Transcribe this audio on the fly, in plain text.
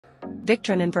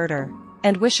Victron inverter,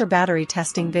 and Wysher battery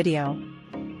testing video.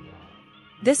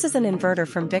 This is an inverter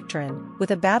from Victron,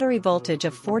 with a battery voltage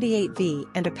of 48 V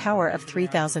and a power of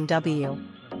 3000 W.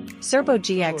 Serbo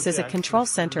GX is a control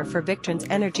center for Victron's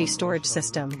energy storage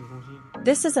system.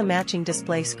 This is a matching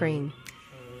display screen.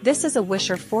 This is a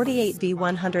Wysher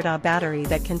 48V100Ah battery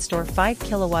that can store 5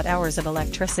 kWh of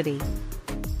electricity.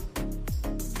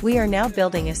 We are now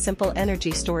building a simple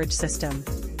energy storage system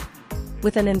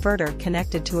with an inverter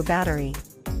connected to a battery,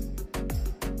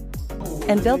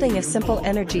 and building a simple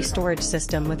energy storage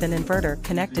system with an inverter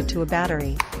connected to a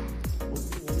battery.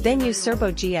 Then use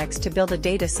Serbo GX to build a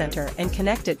data center and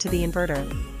connect it to the inverter.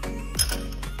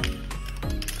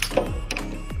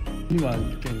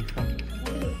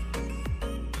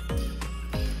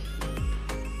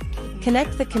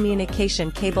 Connect the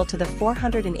communication cable to the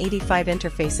 485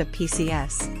 interface of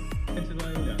PCS.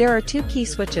 There are two key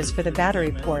switches for the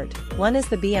battery port, one is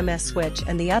the BMS switch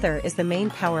and the other is the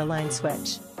main power line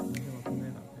switch.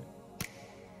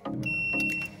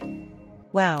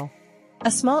 Wow!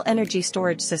 A small energy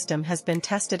storage system has been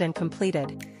tested and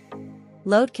completed.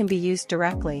 Load can be used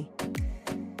directly.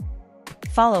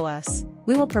 Follow us,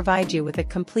 we will provide you with a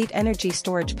complete energy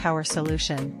storage power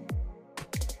solution.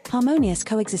 Harmonious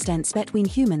coexistence between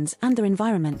humans and their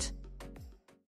environment.